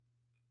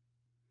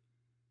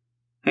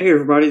Hey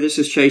everybody, this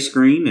is Chase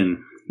Green,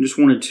 and just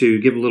wanted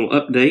to give a little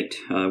update.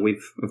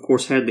 We've, of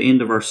course, had the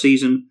end of our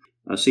season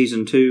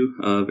 2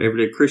 of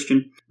Everyday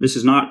Christian. This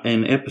is not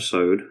an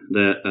episode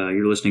that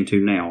you're listening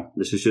to now.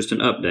 This is just an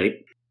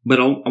update. But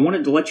I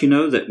wanted to let you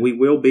know that we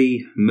will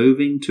be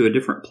moving to a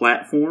different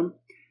platform.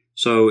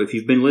 So if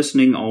you've been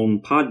listening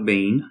on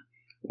Podbean,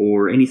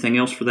 or anything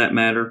else for that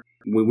matter,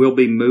 we will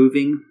be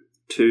moving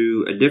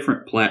to a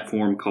different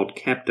platform called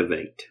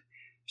Captivate.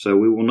 So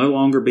we will no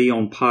longer be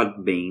on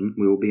Podbean.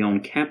 We will be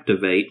on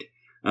Captivate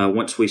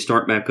once we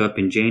start back up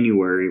in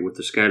January with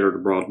the Scattered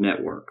Abroad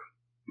Network.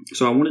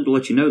 So I wanted to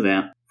let you know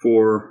that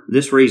for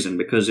this reason,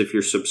 because if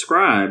you're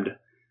subscribed,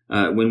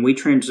 when we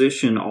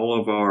transition all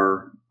of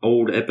our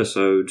old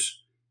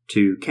episodes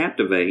to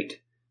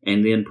Captivate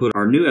and then put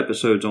our new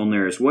episodes on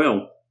there as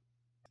well,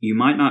 you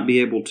might not be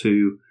able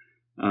to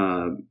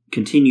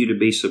continue to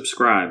be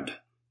subscribed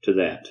to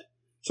that.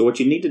 So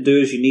what you need to do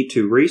is you need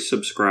to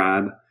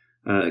resubscribe.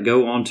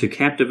 Go on to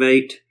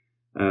Captivate,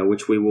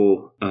 which we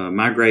will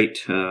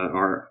migrate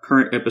our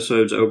current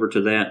episodes over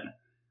to that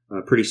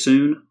pretty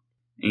soon.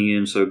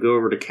 And so go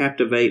over to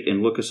Captivate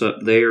and look us up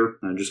there.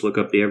 Just look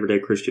up the Everyday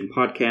Christian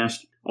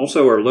Podcast.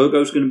 Also, our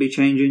logo is going to be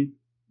changing.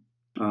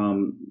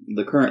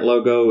 The current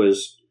logo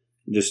is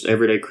just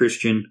Everyday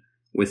Christian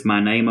with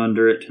my name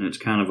under it, and it's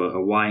kind of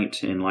a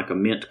white and like a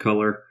mint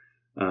color.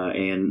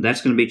 And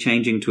that's going to be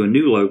changing to a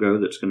new logo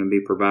that's going to be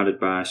provided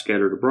by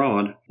Scattered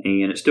Abroad,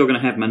 and it's still going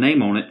to have my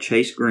name on it,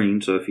 Chase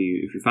Green. So if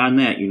you find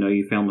that, you know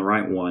you found the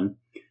right one.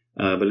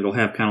 But it'll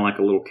have kind of like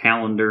a little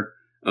calendar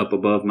up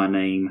above my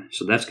name.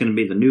 So that's going to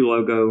be the new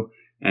logo.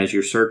 As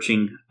you're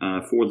searching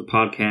for the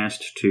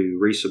podcast to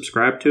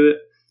resubscribe to it,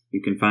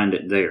 you can find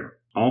it there.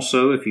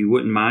 Also, if you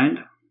wouldn't mind,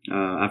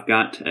 I've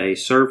got a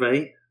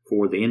survey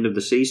for the end of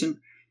the season.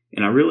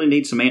 And I really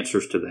need some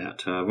answers to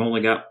that. I've only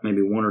got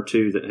maybe one or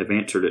two that have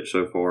answered it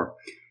so far.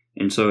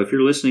 And so if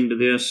you're listening to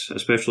this,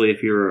 especially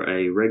if you're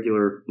a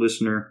regular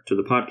listener to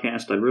the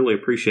podcast, I'd really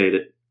appreciate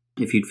it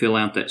if you'd fill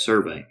out that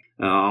survey.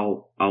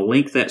 I'll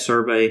link that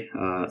survey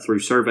through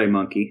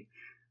SurveyMonkey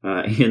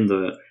in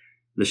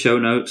the show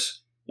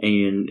notes.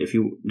 And if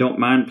you don't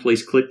mind,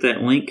 please click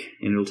that link,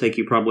 and it'll take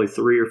you probably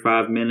 3 or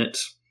 5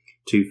 minutes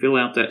to fill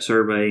out that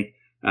survey.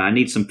 I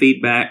need some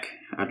feedback.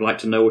 I'd like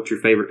to know what your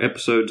favorite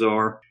episodes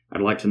are. I'd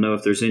like to know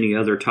if there's any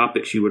other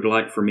topics you would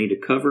like for me to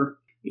cover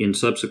in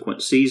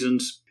subsequent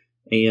seasons.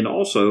 And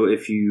also,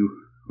 if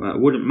you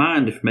wouldn't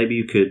mind, if maybe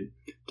you could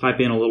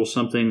type in a little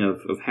something of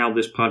how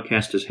this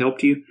podcast has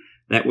helped you,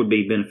 that would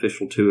be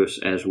beneficial to us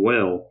as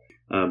well,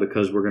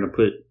 because we're going to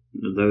put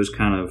those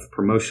kind of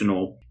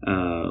promotional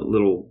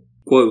little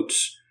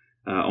quotes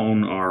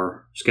on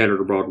our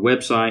Scattered Abroad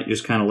website,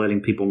 just kind of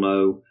letting people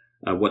know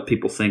what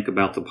people think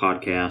about the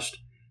podcast.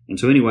 And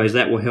so anyways,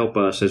 that will help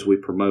us as we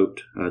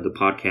promote the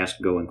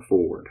podcast going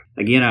forward.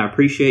 Again, I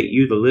appreciate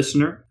you, the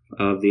listener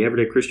of the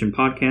Everyday Christian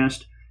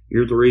Podcast.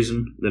 You're the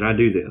reason that I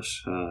do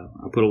this.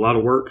 I put a lot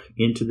of work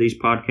into these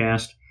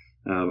podcasts,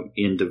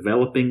 in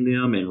developing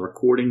them and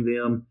recording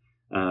them,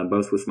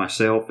 both with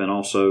myself and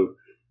also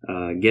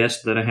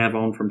guests that I have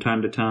on from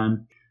time to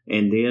time,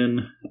 and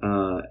then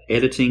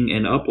editing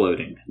and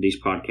uploading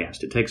these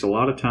podcasts. It takes a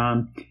lot of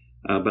time,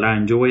 but I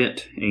enjoy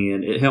it,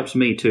 and it helps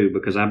me too,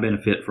 because I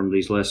benefit from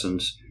these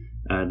lessons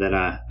that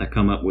I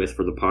come up with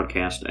for the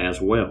podcast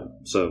as well.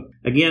 So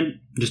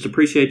again, just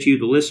appreciate you,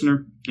 the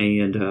listener,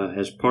 and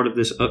as part of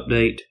this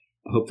update,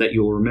 I hope that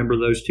you'll remember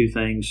those two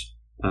things.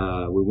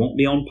 We won't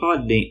be on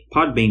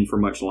Podbean for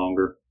much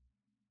longer.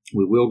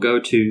 We will go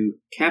to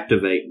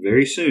Captivate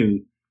very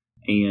soon,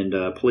 and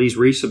please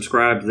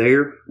resubscribe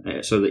there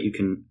so that you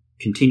can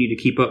continue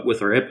to keep up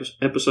with our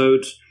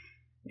episodes.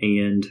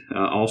 And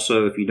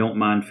also, if you don't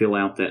mind, fill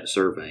out that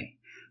survey.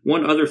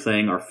 One other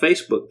thing, our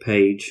Facebook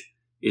page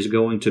is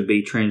going to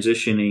be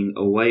transitioning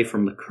away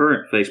from the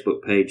current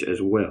Facebook page as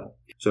well.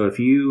 So if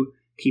you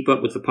keep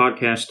up with the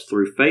podcast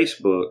through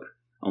Facebook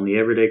on the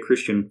Everyday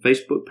Christian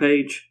Facebook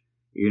page,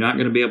 you're not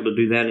going to be able to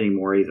do that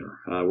anymore either.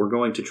 We're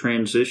going to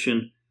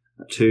transition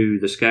to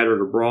the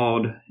Scattered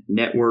Abroad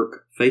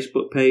Network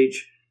Facebook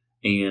page,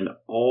 and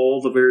all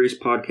the various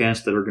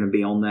podcasts that are going to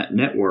be on that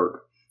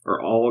network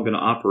are all going to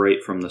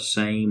operate from the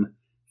same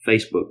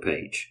Facebook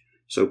page.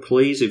 So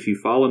please, if you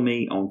follow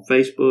me on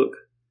Facebook,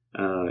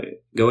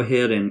 go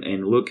ahead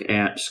and look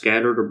at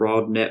Scattered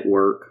Abroad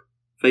Network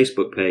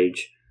Facebook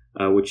page,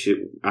 which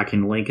I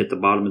can link at the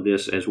bottom of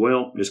this as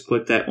well. Just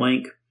click that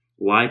link,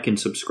 like and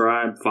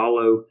subscribe,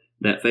 follow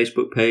that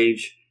Facebook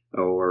page,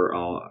 or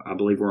I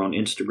believe we're on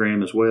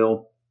Instagram as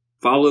well.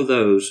 Follow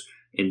those,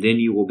 and then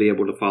you will be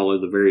able to follow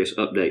the various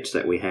updates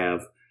that we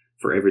have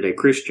for Everyday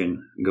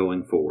Christian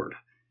going forward.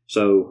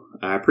 So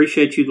I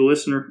appreciate you, the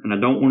listener, and I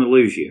don't want to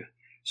lose you.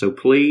 So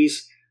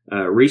please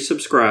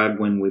resubscribe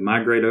when we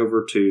migrate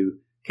over to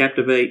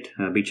Captivate.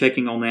 Be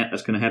checking on that.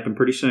 That's going to happen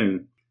pretty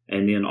soon.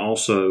 And then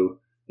also,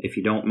 if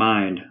you don't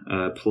mind,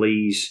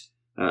 please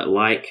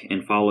like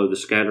and follow the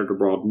Scattered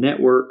Abroad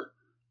Network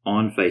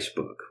on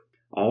Facebook.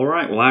 All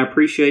right. Well, I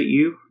appreciate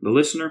you, the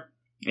listener.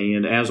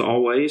 And as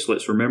always,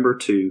 let's remember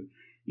to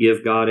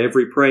give God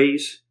every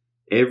praise,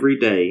 every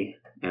day,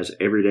 as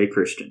everyday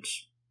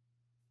Christians.